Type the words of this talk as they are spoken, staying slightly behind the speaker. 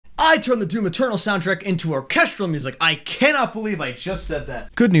I turned the Doom Eternal soundtrack into orchestral music. I cannot believe I just said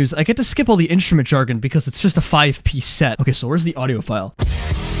that. Good news, I get to skip all the instrument jargon because it's just a 5-piece set. Okay, so where's the audio file?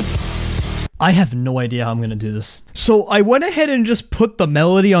 I have no idea how I'm gonna do this. So I went ahead and just put the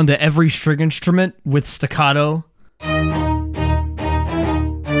melody onto every string instrument with staccato. Went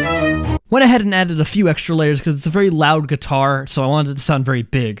ahead and added a few extra layers because it's a very loud guitar, so I wanted it to sound very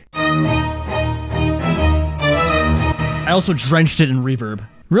big. I also drenched it in reverb.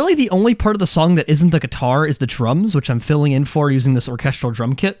 Really, the only part of the song that isn't the guitar is the drums, which I'm filling in for using this orchestral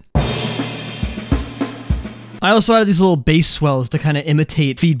drum kit. I also added these little bass swells to kind of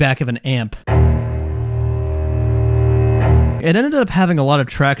imitate feedback of an amp. It ended up having a lot of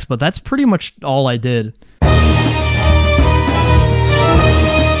tracks, but that's pretty much all I did.